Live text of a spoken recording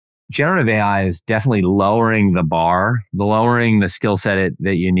Generative AI is definitely lowering the bar, lowering the skill set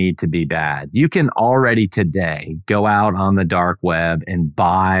that you need to be bad. You can already today go out on the dark web and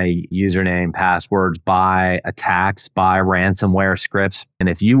buy username, passwords, buy attacks, buy ransomware scripts. And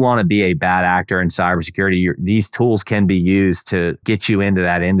if you want to be a bad actor in cybersecurity, these tools can be used to get you into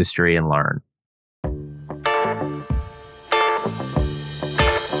that industry and learn.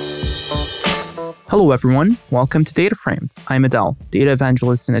 Hello everyone, welcome to DataFramed. I'm Adele, data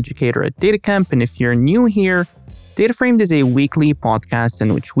evangelist and educator at DataCamp, and if you're new here, DataFramed is a weekly podcast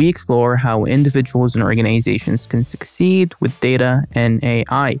in which we explore how individuals and organizations can succeed with data and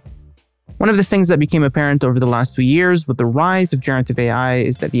AI. One of the things that became apparent over the last 2 years with the rise of generative AI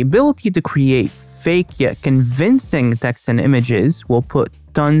is that the ability to create fake yet convincing text and images will put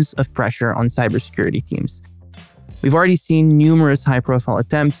tons of pressure on cybersecurity teams. We've already seen numerous high-profile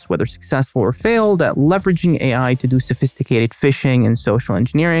attempts, whether successful or failed, at leveraging AI to do sophisticated phishing and social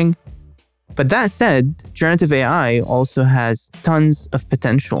engineering. But that said, generative AI also has tons of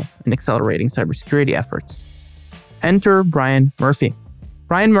potential in accelerating cybersecurity efforts. Enter Brian Murphy.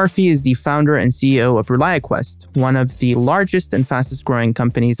 Brian Murphy is the founder and CEO of ReliaQuest, one of the largest and fastest-growing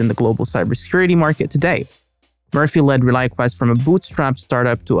companies in the global cybersecurity market today. Murphy led ReliaQuest from a bootstrap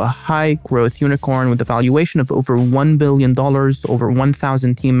startup to a high-growth unicorn with a valuation of over $1 billion, over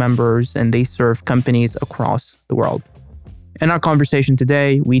 1,000 team members, and they serve companies across the world. In our conversation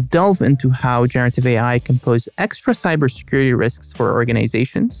today, we delve into how generative AI can pose extra cybersecurity risks for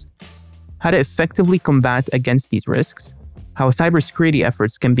organizations, how to effectively combat against these risks, how cybersecurity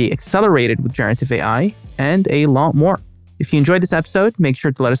efforts can be accelerated with generative AI, and a lot more. If you enjoyed this episode, make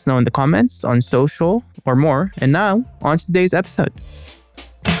sure to let us know in the comments, on social, or more. And now, on to today's episode.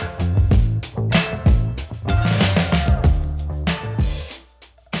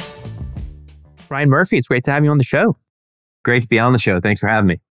 Brian Murphy, it's great to have you on the show. Great to be on the show. Thanks for having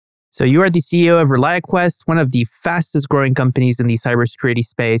me. So you are the CEO of ReliaQuest, one of the fastest growing companies in the cybersecurity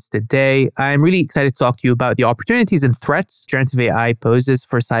space today. I'm really excited to talk to you about the opportunities and threats generative AI poses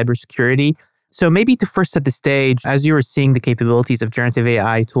for cybersecurity. So maybe to first set the stage, as you were seeing the capabilities of generative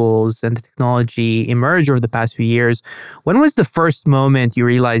AI tools and the technology emerge over the past few years, when was the first moment you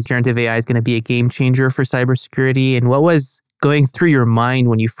realized generative AI is going to be a game changer for cybersecurity? And what was going through your mind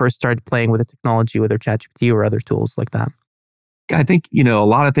when you first started playing with the technology, whether ChatGPT or other tools like that? I think, a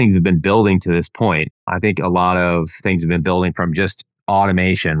lot of things have been building to this point. I think a lot of things have been building from just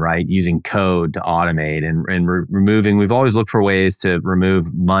automation, right? Using code to automate and removing. We've always looked for ways to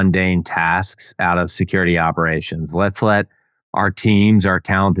remove mundane tasks out of security operations. Let's let our teams, our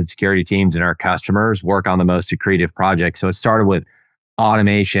talented security teams and our customers work on the most creative projects. So it started with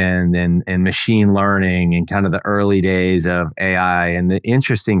automation and machine learning and kind of the early days of AI. And the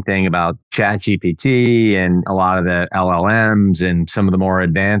interesting thing about ChatGPT and a lot of the LLMs and some of the more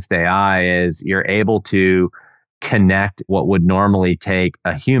advanced AI is you're able to connect what would normally take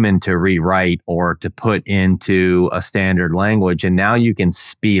a human to rewrite or to put into a standard language. And now you can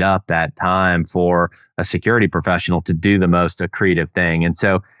speed up that time for a security professional to do the most creative thing. And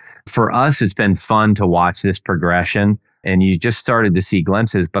so for us, it's been fun to watch this progression. And you just started to see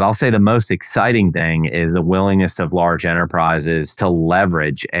glimpses. But I'll say the most exciting thing is the willingness of large enterprises to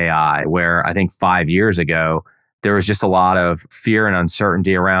leverage AI, where I think 5 years ago, there was just a lot of fear and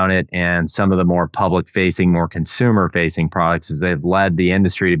uncertainty around it. And some of the more public-facing, more consumer-facing products, they've led the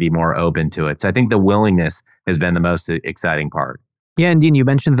industry to be more open to it. So I think the willingness has been the most exciting part. Yeah, indeed. You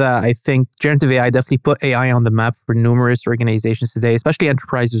mentioned that. I think generative AI definitely put AI on the map for numerous organizations today, especially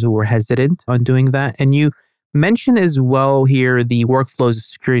enterprises who were hesitant on doing that. And you mentioned as well here the workflows of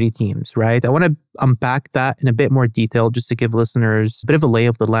security teams, right? I want to unpack that in a bit more detail just to give listeners a bit of a lay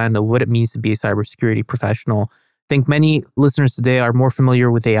of the land of what it means to be a cybersecurity professional. I think many listeners today are more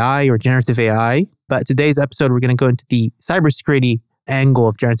familiar with AI or generative AI, but today's episode, we're going to go into the cybersecurity angle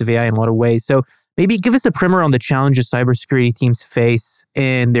of generative AI in a lot of ways. So maybe give us a primer on the challenges cybersecurity teams face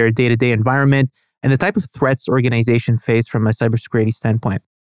in their day-to-day environment and the type of threats organizations face from a cybersecurity standpoint.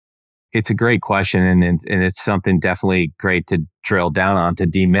 It's a great question, and it's something definitely great to drill down on to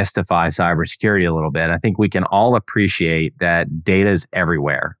demystify cybersecurity a little bit. I think we can all appreciate that data is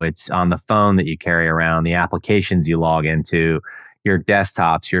everywhere. It's on the phone that you carry around, the applications you log into, your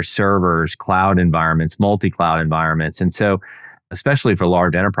desktops, your servers, cloud environments, multi-cloud environments. And so, especially for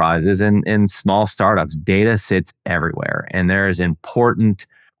large enterprises and small startups, data sits everywhere. And there is important,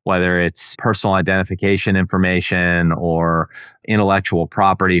 whether it's personal identification information or intellectual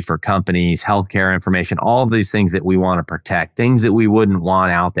property for companies, healthcare information, all of these things that we want to protect, things that we wouldn't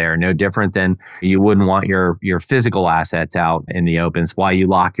want out there, no different than you wouldn't want your physical assets out in the open. It's why you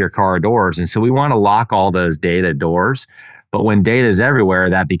lock your car doors. And so we want to lock all those data doors. But when data is everywhere,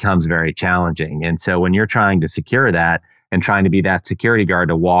 that becomes very challenging. And so when you're trying to secure that and trying to be that security guard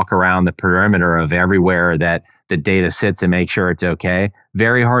to walk around the perimeter of everywhere that the data sits and make sure it's okay,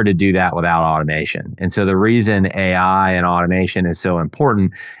 very hard to do that without automation. And so the reason AI and automation is so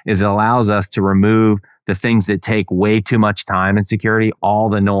important is it allows us to remove the things that take way too much time in security, all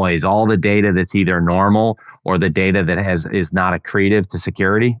the noise, all the data that's either normal or the data that is not accretive to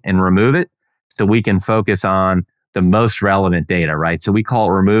security, and remove it so we can focus on the most relevant data, right? So we call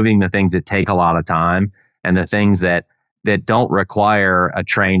it removing the things that take a lot of time and the things that don't require a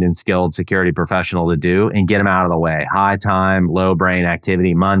trained and skilled security professional to do, and get them out of the way. High time, low brain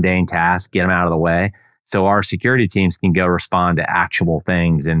activity, mundane tasks, get them out of the way. So our security teams can go respond to actual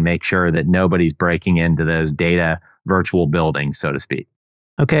things and make sure that nobody's breaking into those data virtual buildings, so to speak.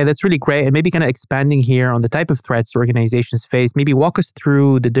 Okay, that's really great. And maybe kind of expanding here on the type of threats organizations face, maybe walk us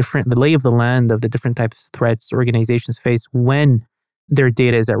through the lay of the land of the different types of threats organizations face when their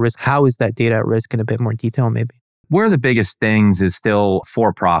data is at risk. How is that data at risk in a bit more detail, maybe? One of the biggest things is still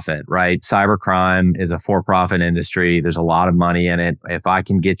for-profit, right? Cybercrime is a for-profit industry. There's a lot of money in it. If I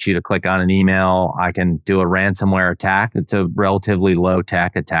can get you to click on an email, I can do a ransomware attack. It's a relatively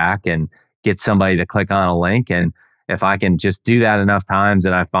low-tech attack and get somebody to click on a link. And if I can just do that enough times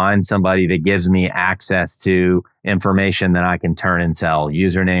and I find somebody that gives me access to information that I can turn and sell,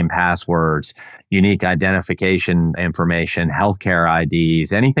 username, passwords, unique identification information, healthcare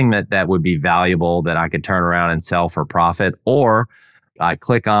IDs, anything that would be valuable that I could turn around and sell for profit. Or I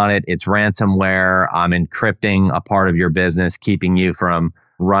click on it, it's ransomware, I'm encrypting a part of your business, keeping you from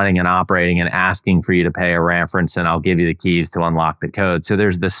running and operating and asking for you to pay a reference, and I'll give you the keys to unlock the code. So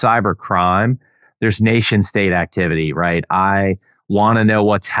there's the cyber crime. There's nation state activity, right? I want to know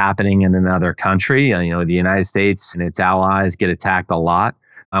what's happening in another country. The United States and its allies get attacked a lot.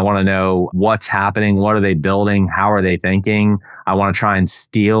 I want to know what's happening. What are they building? How are they thinking? I want to try and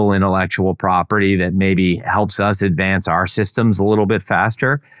steal intellectual property that maybe helps us advance our systems a little bit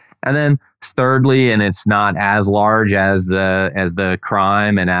faster. And then thirdly, and it's not as large as the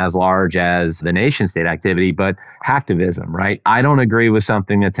crime and as large as the nation state activity, but hacktivism, right? I don't agree with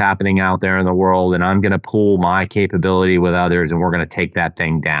something that's happening out there in the world, and I'm going to pool my capability with others, and we're going to take that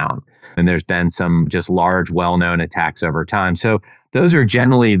thing down. And there's been some just large, well-known attacks over time. So those are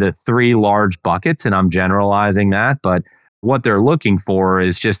generally the three large buckets, and I'm generalizing that. But what they're looking for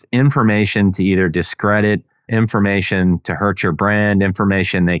is just information to either discredit, information to hurt your brand,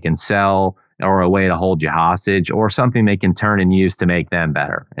 information they can sell, or a way to hold you hostage, or something they can turn and use to make them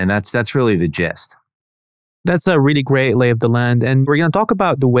better. And that's really the gist. That's a really great lay of the land. And we're going to talk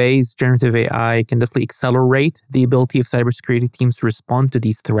about the ways generative AI can definitely accelerate the ability of cybersecurity teams to respond to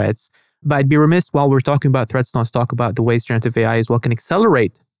these threats. But I'd be remiss while we're talking about threats not to talk about the ways generative AI as well can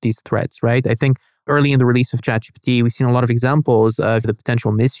accelerate these threats, right? I think early in the release of ChatGPT, we've seen a lot of examples of the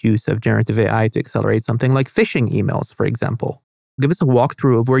potential misuse of generative AI to accelerate something like phishing emails, for example. Give us a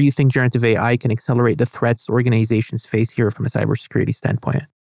walkthrough of where you think generative AI can accelerate the threats organizations face here from a cybersecurity standpoint.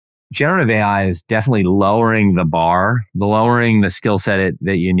 Generative AI is definitely lowering the bar, lowering the skill set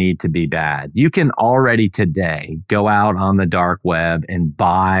that you need to be bad. You can already today go out on the dark web and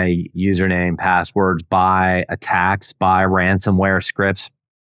buy username, passwords, buy attacks, buy ransomware scripts.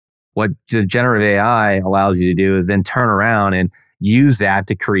 What the generative AI allows you to do is then turn around and use that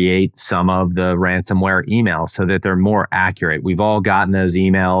to create some of the ransomware emails so that they're more accurate. We've all gotten those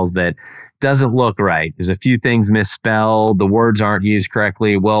emails that doesn't look right. There's a few things misspelled. The words aren't used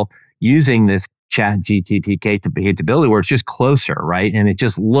correctly. Well, using this ChatGPT capability where it's just closer, right? And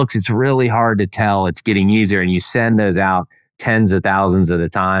it's really hard to tell. It's getting easier. And you send those out tens of thousands at a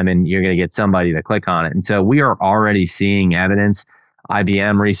time, and you're going to get somebody to click on it. And so we are already seeing evidence.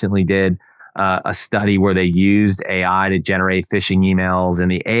 IBM recently did a study where they used AI to generate phishing emails,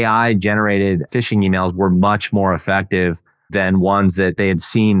 and the AI generated phishing emails were much more effective than ones that they had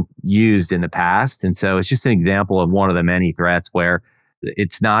seen used in the past. And so it's just an example of one of the many threats where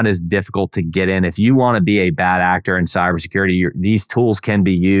it's not as difficult to get in. If you want to be a bad actor in cybersecurity, these tools can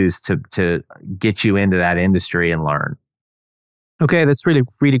be used to get you into that industry and learn. Okay, that's really,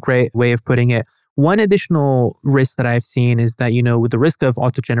 really great way of putting it. One additional risk that I've seen is that, with the risk of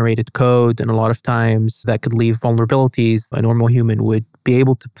auto-generated code, and a lot of times that could leave vulnerabilities a normal human would be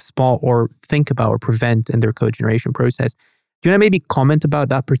able to spot or think about or prevent in their code generation process. Do you want to maybe comment about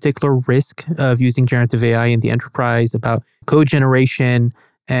that particular risk of using generative AI in the enterprise, about code generation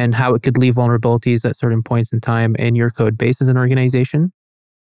and how it could leave vulnerabilities at certain points in time in your code base as an organization?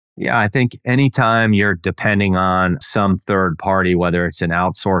 Yeah, I think anytime you're depending on some third party, whether it's an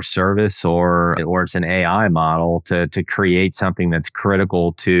outsourced service or it's an AI model to create something that's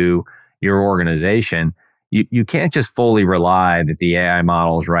critical to your organization, you can't just fully rely that the AI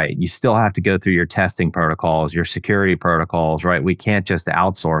model is right. You still have to go through your testing protocols, your security protocols, right? We can't just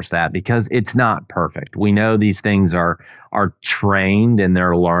outsource that because it's not perfect. We know these things are trained and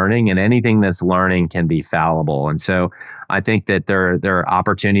they're learning, and anything that's learning can be fallible. And so I think that there are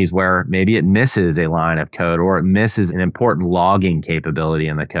opportunities where maybe it misses a line of code or it misses an important logging capability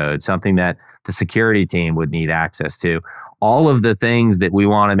in the code, something that the security team would need access to. All of the things that we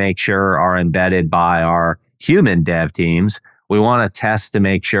want to make sure are embedded by our human dev teams, we want to test to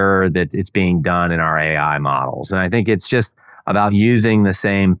make sure that it's being done in our AI models. And I think it's just about using the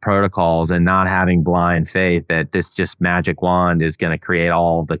same protocols and not having blind faith that this just magic wand is going to create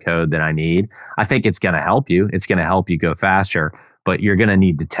all of the code that I need. I think it's going to help you. It's going to help you go faster, but you're going to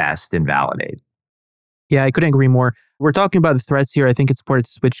need to test and validate. Yeah, I couldn't agree more. We're talking about the threats here. I think it's important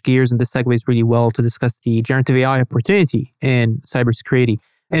to switch gears, and this segues really well to discuss the generative AI opportunity in cybersecurity.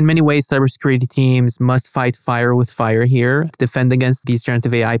 In many ways, cybersecurity teams must fight fire with fire here to defend against these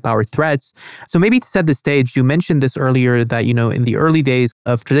generative AI powered threats. So maybe to set the stage, you mentioned this earlier that, in the early days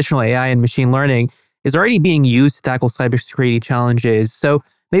of traditional AI and machine learning is already being used to tackle cybersecurity challenges. So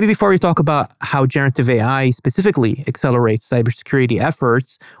maybe before we talk about how generative AI specifically accelerates cybersecurity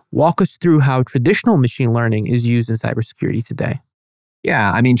efforts, walk us through how traditional machine learning is used in cybersecurity today.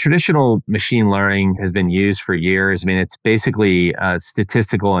 Yeah, I mean, traditional machine learning has been used for years. I mean, it's basically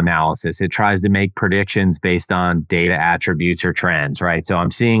statistical analysis. It tries to make predictions based on data attributes or trends, right? So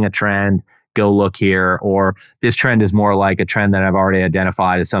I'm seeing a trend, go look here, or this trend is more like a trend that I've already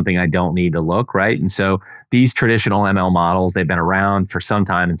identified as something I don't need to look, right? And so these traditional ML models, they've been around for some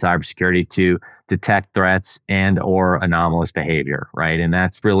time in cybersecurity to detect threats and or anomalous behavior, right? And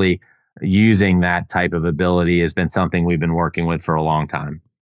that's really using that type of ability has been something we've been working with for a long time.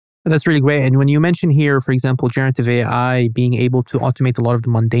 That's really great. And when you mention here, for example, generative AI being able to automate a lot of the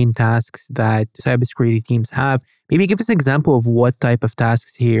mundane tasks that cybersecurity teams have, maybe give us an example of what type of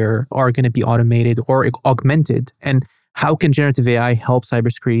tasks here are going to be automated or augmented. And how can generative AI help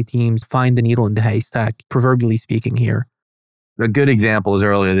cybersecurity teams find the needle in the haystack, proverbially speaking here? A good example is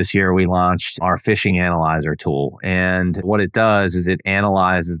earlier this year, we launched our phishing analyzer tool. And what it does is it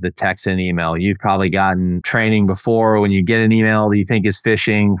analyzes the text in an email. You've probably gotten training before when you get an email that you think is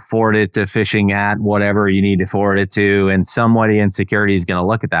phishing, forward it to phishing at whatever you need to forward it to. And somebody in security is going to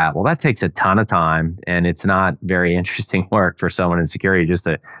look at that. Well, that takes a ton of time and it's not very interesting work for someone in security just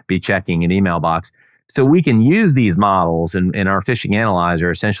to be checking an email box. So we can use these models and our phishing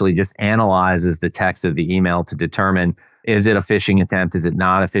analyzer essentially just analyzes the text of the email to determine, is it a phishing attempt? Is it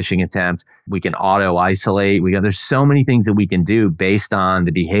not a phishing attempt? We can auto isolate. There's so many things that we can do based on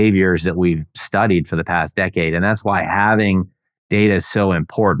the behaviors that we've studied for the past decade. And that's why having data is so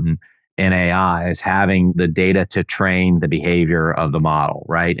important in AI, is having the data to train the behavior of the model,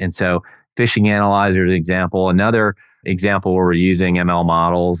 right? And so phishing analyzer is an example. Another example where we're using ML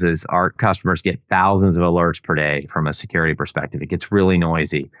models is our customers get thousands of alerts per day from a security perspective. It gets really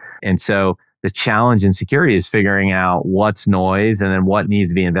noisy. And so the challenge in security is figuring out what's noise and then what needs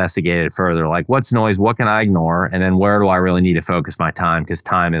to be investigated further. Like what's noise, what can I ignore? And then where do I really need to focus my time because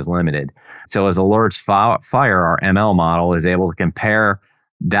time is limited. So as alerts fire, our ML model is able to compare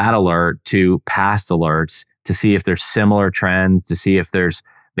that alert to past alerts to see if there's similar trends, to see if there's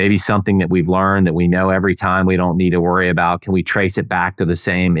maybe something that we've learned that we know every time we don't need to worry about. Can we trace it back to the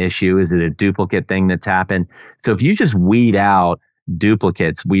same issue? Is it a duplicate thing that's happened? So if you just weed out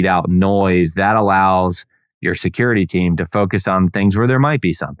duplicates, weed out noise, that allows your security team to focus on things where there might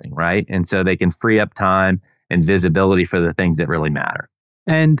be something, right? And so they can free up time and visibility for the things that really matter.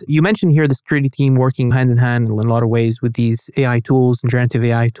 And you mentioned here the security team working hand in hand in a lot of ways with these AI tools and generative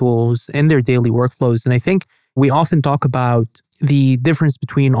AI tools in their daily workflows. And I think we often talk about the difference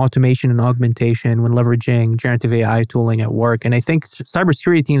between automation and augmentation when leveraging generative AI tooling at work. And I think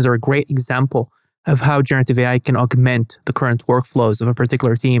cybersecurity teams are a great example of how generative AI can augment the current workflows of a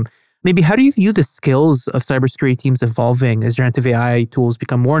particular team. Maybe how do you view the skills of cybersecurity teams evolving as generative AI tools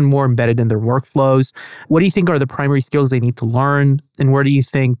become more and more embedded in their workflows? What do you think are the primary skills they need to learn? And where do you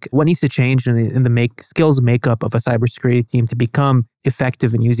think, what needs to change in the skills makeup of a cybersecurity team to become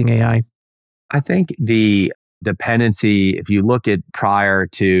effective in using AI? I think the dependency, if you look at prior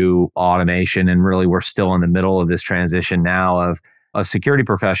to automation, and really we're still in the middle of this transition now of a security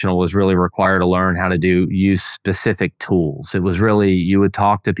professional was really required to learn how to use specific tools. It was really, you would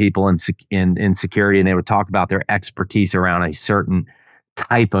talk to people in security and they would talk about their expertise around a certain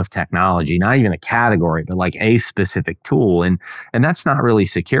type of technology, not even a category, but like a specific tool. And that's not really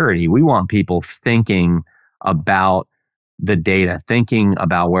security. We want people thinking about the data, thinking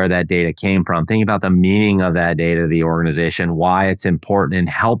about where that data came from, thinking about the meaning of that data, the organization, why it's important, and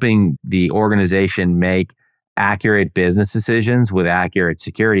helping the organization make accurate business decisions with accurate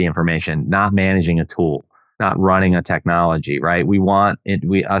security information, not managing a tool, not running a technology, right? We want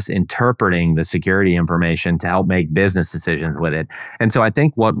us interpreting the security information to help make business decisions with it. And so I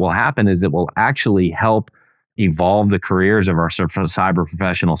think what will happen is it will actually help evolve the careers of our cyber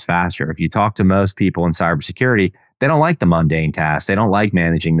professionals faster. If you talk to most people in cybersecurity, they don't like the mundane tasks. They don't like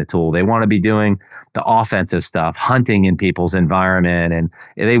managing the tool. They want to be doing the offensive stuff, hunting in people's environment, and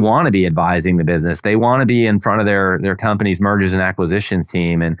they want to be advising the business. They want to be in front of their company's mergers and acquisitions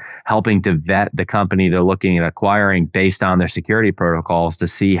team and helping to vet the company they're looking at acquiring based on their security protocols to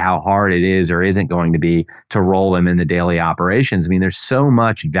see how hard it is or isn't going to be to roll them into daily operations. I mean, there's so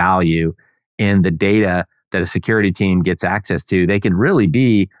much value in the data that a security team gets access to. They can really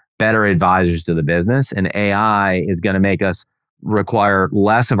be better advisors to the business, and AI is going to make us require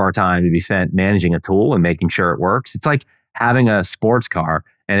less of our time to be spent managing a tool and making sure it works. It's like having a sports car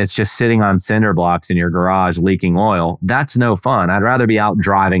and it's just sitting on cinder blocks in your garage leaking oil. That's no fun. I'd rather be out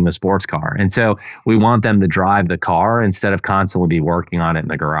driving the sports car. And so we want them to drive the car instead of constantly be working on it in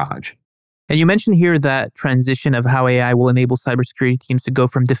the garage. And you mentioned here that transition of how AI will enable cybersecurity teams to go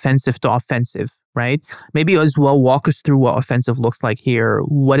from defensive to offensive, right? Maybe as well walk us through what offensive looks like here.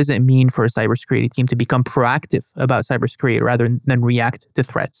 What does it mean for a cybersecurity team to become proactive about cybersecurity rather than react to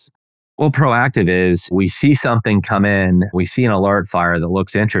threats? Well, proactive is we see something come in, we see an alert fire that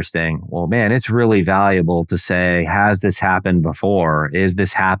looks interesting. Well, man, it's really valuable to say, has this happened before? Is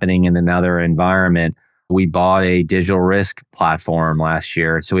this happening in another environment? We bought a digital risk platform last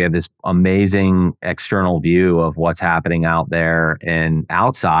year. So we have this amazing external view of what's happening out there and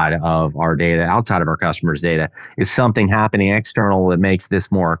outside of our data, outside of our customers' data. Is something happening external that makes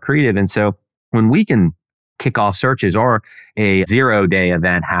this more accretive? And so when we can kick off searches or a 0-day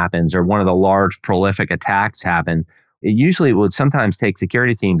event happens or one of the large prolific attacks happen, it usually would sometimes take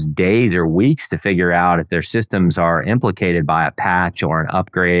security teams days or weeks to figure out if their systems are implicated by a patch or an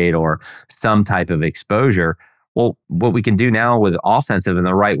upgrade or some type of exposure. Well, what we can do now with offensive and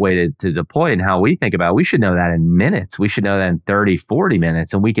the right way to deploy it and how we think about it, we should know that in minutes. We should know that in 30, 40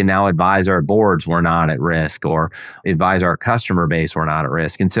 minutes. And we can now advise our boards we're not at risk or advise our customer base we're not at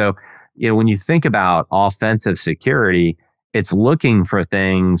risk. And so, when you think about offensive security, it's looking for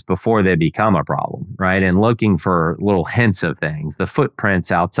things before they become a problem, right? And looking for little hints of things, the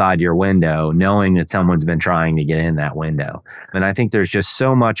footprints outside your window, knowing that someone's been trying to get in that window. And I think there's just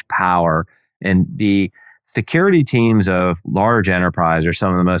so much power, and the security teams of large enterprise are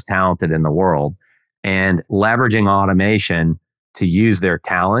some of the most talented in the world, and leveraging automation to use their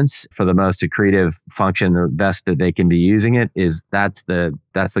talents for the most accretive function, the best that they can be using it that's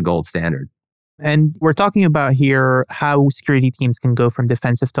the gold standard. And we're talking about here how security teams can go from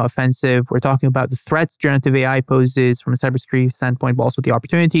defensive to offensive. We're talking about the threats generative AI poses from a cybersecurity standpoint, but also the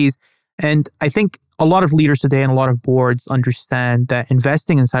opportunities. And I think a lot of leaders today and a lot of boards understand that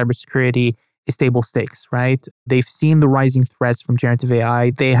investing in cybersecurity is table stakes, right? They've seen the rising threats from generative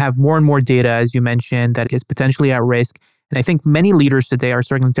AI. They have more and more data, as you mentioned, that is potentially at risk. And I think many leaders today are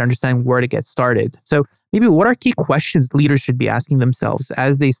starting to understand where to get started. So maybe what are key questions leaders should be asking themselves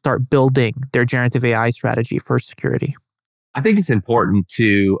as they start building their generative AI strategy for security? I think it's important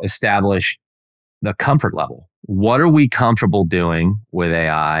to establish the comfort level. What are we comfortable doing with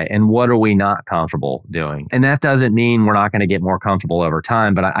AI and what are we not comfortable doing? And that doesn't mean we're not going to get more comfortable over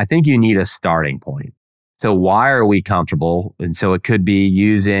time, but I think you need a starting point. So why are we comfortable? And so it could be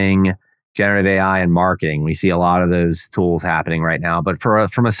using generative AI in marketing. We see a lot of those tools happening right now. But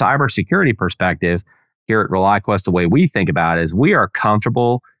from a cybersecurity perspective, here at ReliaQuest, the way we think about it is we are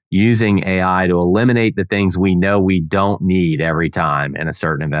comfortable using AI to eliminate the things we know we don't need every time in a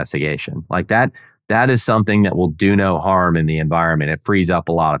certain investigation. Like that is something that will do no harm in the environment. It frees up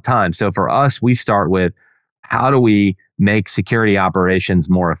a lot of time. So for us, we start with how do we make security operations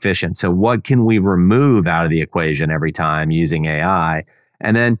more efficient? So what can we remove out of the equation every time using AI?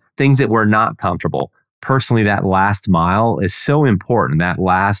 And then things that we're not comfortable. Personally, that last mile is so important. That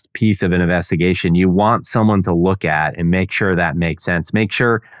last piece of an investigation, you want someone to look at and make sure that makes sense. Make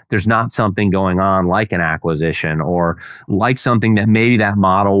sure there's not something going on like an acquisition or like something that maybe that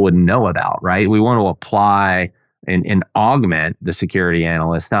model wouldn't know about, right? We want to apply and augment the security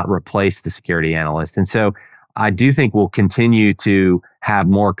analyst, not replace the security analyst. And so I do think we'll continue to have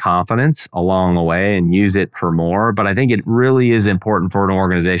more confidence along the way and use it for more. But I think it really is important for an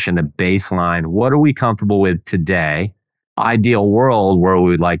organization to baseline what are we comfortable with today, ideal world where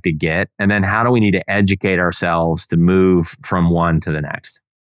we would like to get, and then how do we need to educate ourselves to move from one to the next.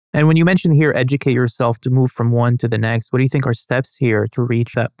 And when you mention here, educate yourself to move from one to the next, what do you think are steps here to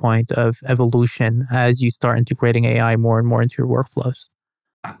reach that point of evolution as you start integrating AI more and more into your workflows?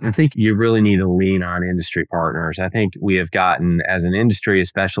 I think you really need to lean on industry partners. I think we have gotten, as an industry,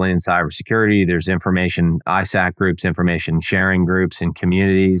 especially in cybersecurity, there's information, ISAC groups, information sharing groups, and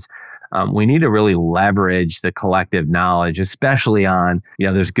communities. We need to really leverage the collective knowledge, especially on,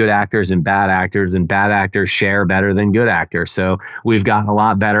 there's good actors and bad actors share better than good actors. So we've gotten a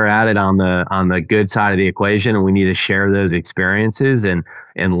lot better at it on the good side of the equation, and we need to share those experiences and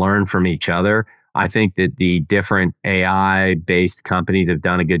learn from each other. I think that the different AI based companies have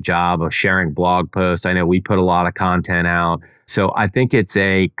done a good job of sharing blog posts. I know we put a lot of content out. So I think it's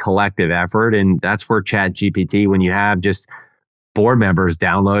a collective effort. And that's where Chat GPT, when you have just board members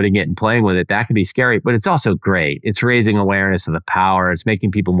downloading it and playing with it, that can be scary, but it's also great. It's raising awareness of the power. It's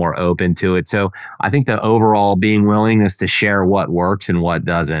making people more open to it. So I think the overall being willingness to share what works and what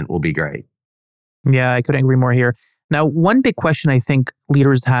doesn't will be great. Yeah, I couldn't agree more here. Now, one big question I think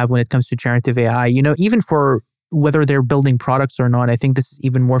leaders have when it comes to generative AI, even for whether they're building products or not, I think this is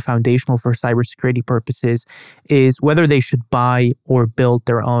even more foundational for cybersecurity purposes, is whether they should buy or build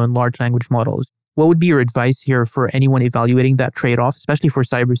their own large language models. What would be your advice here for anyone evaluating that trade-off, especially for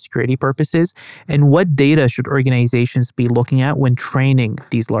cybersecurity purposes? And what data should organizations be looking at when training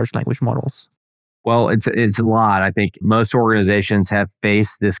these large language models? Well, it's a lot. I think most organizations have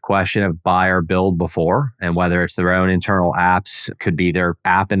faced this question of buy or build before, and whether it's their own internal apps, could be their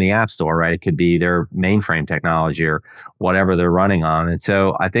app in the app store, right? It could be their mainframe technology or whatever they're running on. And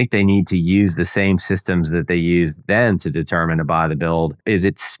so I think they need to use the same systems that they used then to determine to buy the build. Is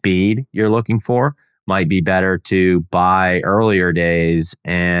it speed you're looking for? Might be better to buy earlier days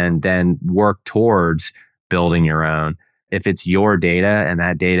and then work towards building your own. If it's your data and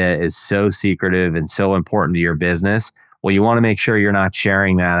that data is so secretive and so important to your business, well, you want to make sure you're not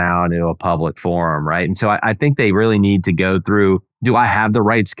sharing that out into a public forum, right? And so I think they really need to go through, do I have the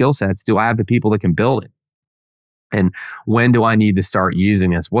right skill sets? Do I have the people that can build it? And when do I need to start using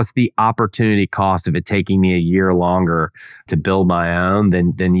this? What's the opportunity cost of it taking me a year longer to build my own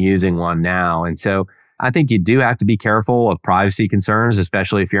than using one now? And so I think you do have to be careful of privacy concerns,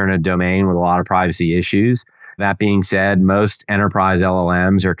 especially if you're in a domain with a lot of privacy issues. That being said, most enterprise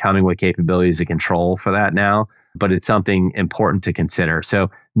LLMs are coming with capabilities to control for that now, but it's something important to consider. So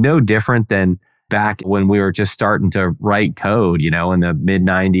no different than back when we were just starting to write code, in the mid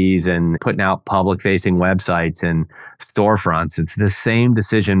 90s and putting out public facing websites and storefronts. It's the same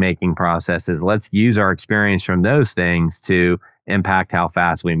decision making processes. Let's use our experience from those things to impact how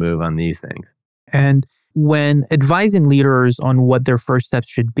fast we move on these things. And when advising leaders on what their first steps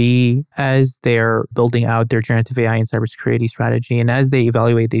should be as they're building out their generative AI and cybersecurity strategy, and as they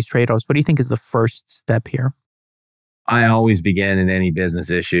evaluate these trade-offs, what do you think is the first step here? I always begin in any business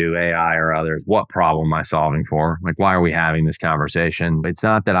issue, AI or others, what problem am I solving for? Like, why are we having this conversation? It's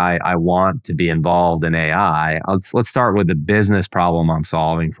not that I want to be involved in AI. Let's start with the business problem I'm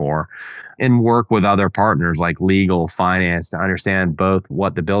solving for and work with other partners like legal, finance to understand both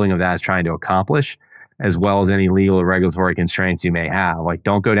what the building of that is trying to accomplish, as well as any legal or regulatory constraints you may have. Like,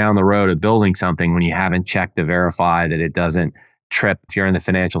 don't go down the road of building something when you haven't checked to verify that it doesn't trip. If you're in the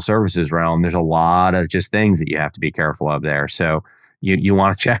financial services realm, there's a lot of just things that you have to be careful of there. So you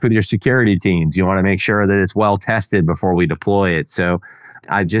want to check with your security teams. You want to make sure that it's well tested before we deploy it. So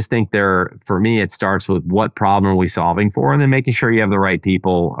I just think for me, it starts with what problem are we solving for, and then making sure you have the right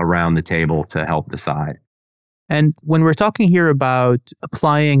people around the table to help decide. And when we're talking here about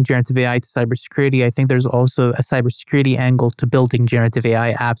applying generative AI to cybersecurity, I think there's also a cybersecurity angle to building generative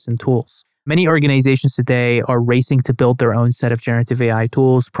AI apps and tools. Many organizations today are racing to build their own set of generative AI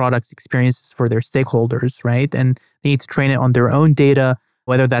tools, products, experiences for their stakeholders, right? And they need to train it on their own data,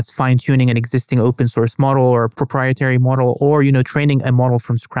 whether that's fine-tuning an existing open source model or a proprietary model, or, training a model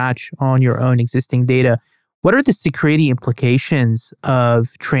from scratch on your own existing data. What are the security implications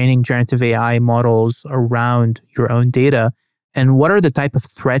of training generative AI models around your own data? And what are the type of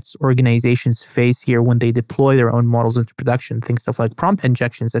threats organizations face here when they deploy their own models into production? Things stuff like prompt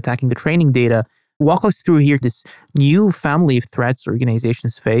injections, attacking the training data. Walk us through here this new family of threats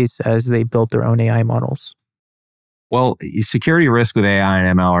organizations face as they build their own AI models. Well, security risks with AI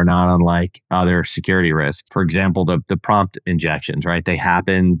and ML are not unlike other security risks. For example, the prompt injections, right? They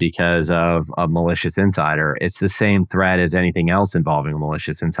happen because of a malicious insider. It's the same threat as anything else involving a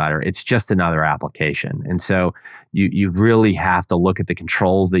malicious insider. It's just another application. And so you really have to look at the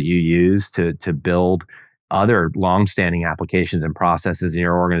controls that you use to build other longstanding applications and processes in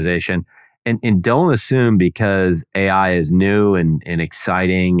your organization. And don't assume because AI is new and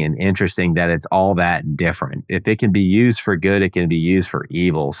exciting and interesting that it's all that different. If it can be used for good, it can be used for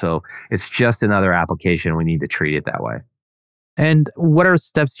evil. So it's just another application. We need to treat it that way. And what are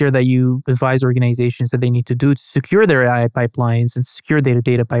steps here that you advise organizations that they need to do to secure their AI pipelines and secure their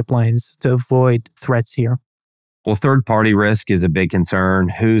data pipelines to avoid threats here? Well, third party risk is a big concern.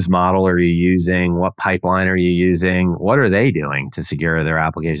 Whose model are you using? What pipeline are you using? What are they doing to secure their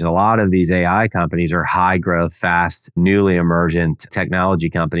applications? A lot of these AI companies are high growth, fast, newly emergent technology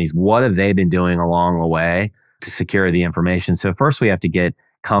companies. What have they been doing along the way to secure the information? So, first, we have to get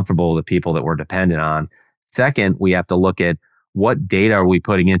comfortable with the people that we're dependent on. Second, we have to look at what data are we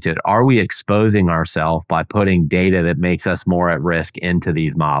putting into it? Are we exposing ourselves by putting data that makes us more at risk into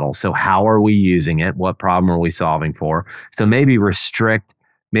these models? So how are we using it? What problem are we solving for? So maybe restrict,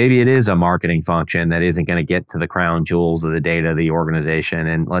 maybe it is a marketing function that isn't going to get to the crown jewels of the data of the organization.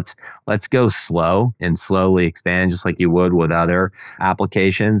 And let's go slow and slowly expand just like you would with other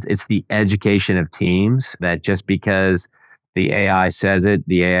applications. It's the education of teams that just because the AI says it,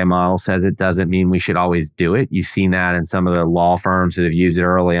 the AI model says it, doesn't mean we should always do it. You've seen that in some of the law firms that have used it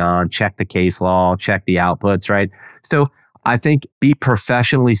early on. Check the case law, check the outputs, right? So I think be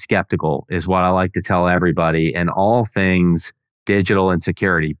professionally skeptical is what I like to tell everybody in all things digital and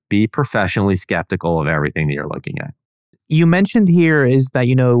security. Be professionally skeptical of everything that you're looking at. You mentioned here is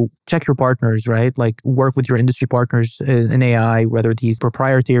that, check your partners, right? Like work with your industry partners in AI, whether these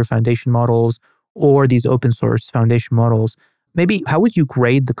proprietary foundation models or these open source foundation models. Maybe how would you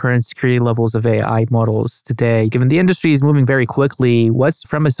grade the current security levels of AI models today? Given the industry is moving very quickly, what's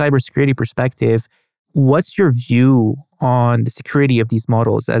from a cybersecurity perspective, what's your view on the security of these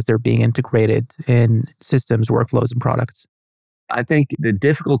models as they're being integrated in systems, workflows, and products? I think the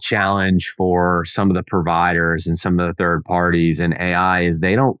difficult challenge for some of the providers and some of the third parties in AI is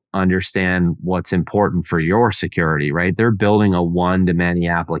they don't understand what's important for your security, right? They're building a one to many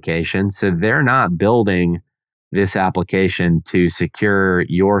application. So they're not building this application to secure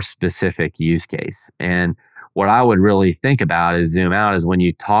your specific use case. And what I would really think about is zoom out is when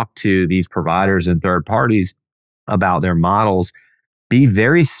you talk to these providers and third parties about their models, be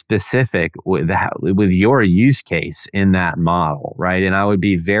very specific with your use case in that model, right? And I would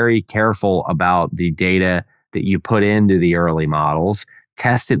be very careful about the data that you put into the early models.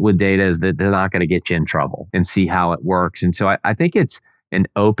 Test it with data that they're not going to get you in trouble and see how it works. And so I think it's an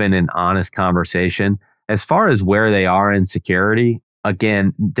open and honest conversation. As far as where they are in security,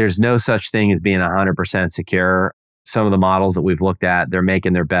 again, there's no such thing as being 100% secure. Some of the models that we've looked at, they're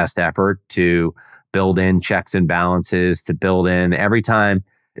making their best effort to build in checks and balances, to build in every time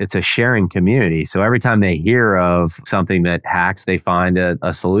it's a sharing community. So every time they hear of something that hacks, they find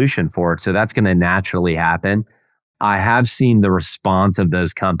a solution for it. So that's going to naturally happen. I have seen the response of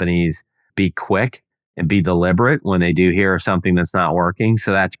those companies be quick and be deliberate when they do hear of something that's not working.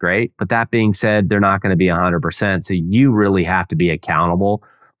 So that's great. But that being said, they're not going to be 100%. So you really have to be accountable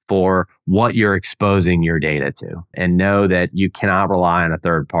for what you're exposing your data to and know that you cannot rely on a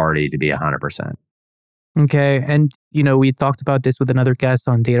third party to be 100%. Okay. And, we talked about this with another guest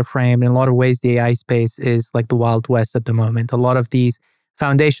on DataFrame. In a lot of ways, the AI space is like the Wild West at the moment. A lot of these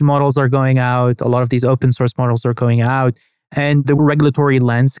foundation models are going out, a lot of these open source models are going out, and the regulatory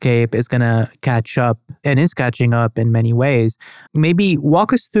landscape is going to catch up and is catching up in many ways. Maybe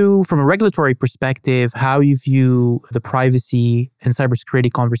walk us through, from a regulatory perspective, how you view the privacy and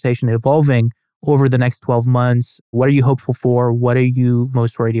cybersecurity conversation evolving over the next 12 months. What are you hopeful for? What are you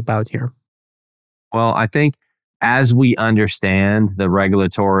most worried about here? Well, I think as we understand the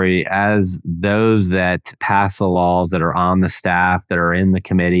regulatory, as those that pass the laws, that are on the staff, that are in the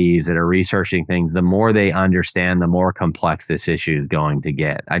committees, that are researching things, the more they understand, the more complex this issue is going to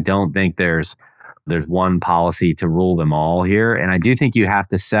get. I don't think there's one policy to rule them all here. And I do think you have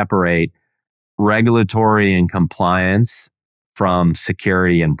to separate regulatory and compliance from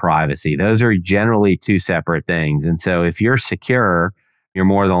security and privacy. Those are generally two separate things. And so if you're secure, you're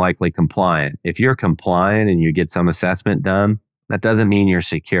more than likely compliant. If you're compliant and you get some assessment done, that doesn't mean you're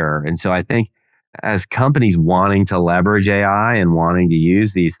secure. And so I think as companies wanting to leverage AI and wanting to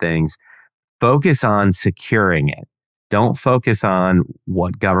use these things, focus on securing it. Don't focus on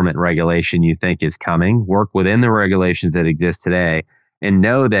what government regulation you think is coming. Work within the regulations that exist today and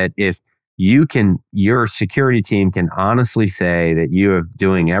know that if your security team can honestly say that you are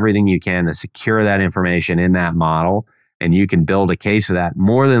doing everything you can to secure that information in that model, and you can build a case for that,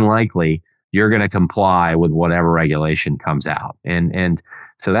 more than likely you're going to comply with whatever regulation comes out. And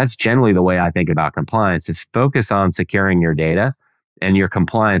so that's generally the way I think about compliance is focus on securing your data and your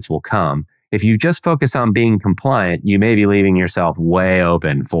compliance will come. If you just focus on being compliant, you may be leaving yourself way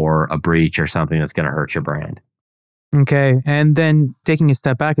open for a breach or something that's going to hurt your brand. Okay. And then taking a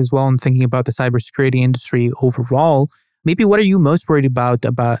step back as well and thinking about the cybersecurity industry overall, Maybe what are you most worried about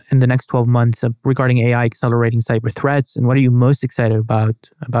in the next 12 months regarding AI accelerating cyber threats? And what are you most excited about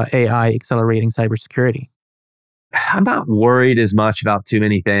AI accelerating cybersecurity? I'm not worried as much about too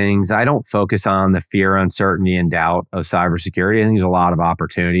many things. I don't focus on the fear, uncertainty, and doubt of cybersecurity. I think there's a lot of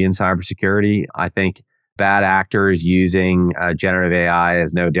opportunity in cybersecurity. I think bad actors using generative AI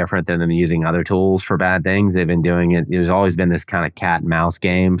is no different than them using other tools for bad things. They've been doing it. There's always been this kind of cat and mouse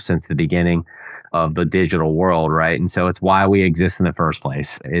game since the beginning of the digital world, right? And so it's why we exist in the first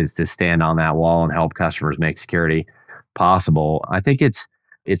place, is to stand on that wall and help customers make security possible. I think it's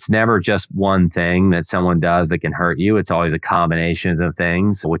never just one thing that someone does that can hurt you. It's always a combination of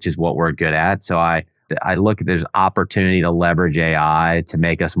things, which is what we're good at. So I look at there's opportunity to leverage AI to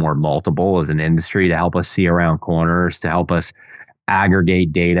make us more multiple as an industry, to help us see around corners, to help us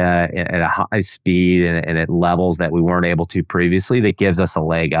aggregate data at a high speed and at levels that we weren't able to previously. That gives us a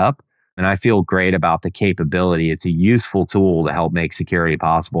leg up. And I feel great about the capability. It's a useful tool to help make security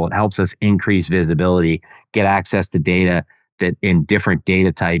possible. It helps us increase visibility, get access to data that in different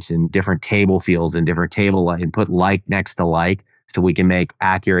data types and different table fields and different table and put like next to like so we can make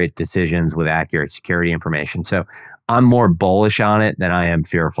accurate decisions with accurate security information. So I'm more bullish on it than I am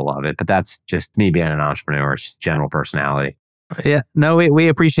fearful of it. But that's just me being an entrepreneur. It's just general personality. Yeah, no, we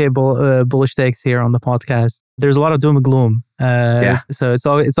appreciate bullish takes here on the podcast. There's a lot of doom and gloom. So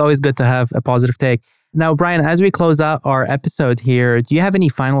it's always good to have a positive take. Now, Brian, as we close out our episode here, do you have any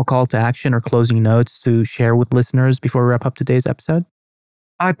final call to action or closing notes to share with listeners before we wrap up today's episode?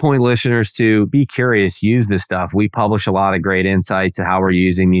 I point listeners to be curious, use this stuff. We publish a lot of great insights of how we're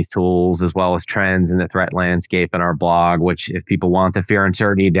using these tools, as well as trends in the threat landscape in our blog, which if people want the fear,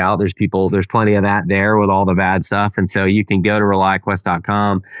 uncertainty, doubt, there's plenty of that there with all the bad stuff. And so you can go to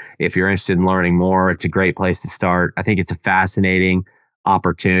ReliaQuest.com if you're interested in learning more. It's a great place to start. I think it's a fascinating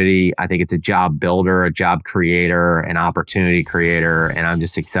opportunity. I think it's a job builder, a job creator, an opportunity creator. And I'm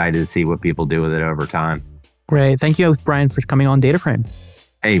just excited to see what people do with it over time. Great. Thank you, Brian, for coming on DataFrame.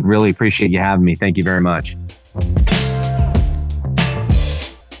 Hey, really appreciate you having me. Thank you very much.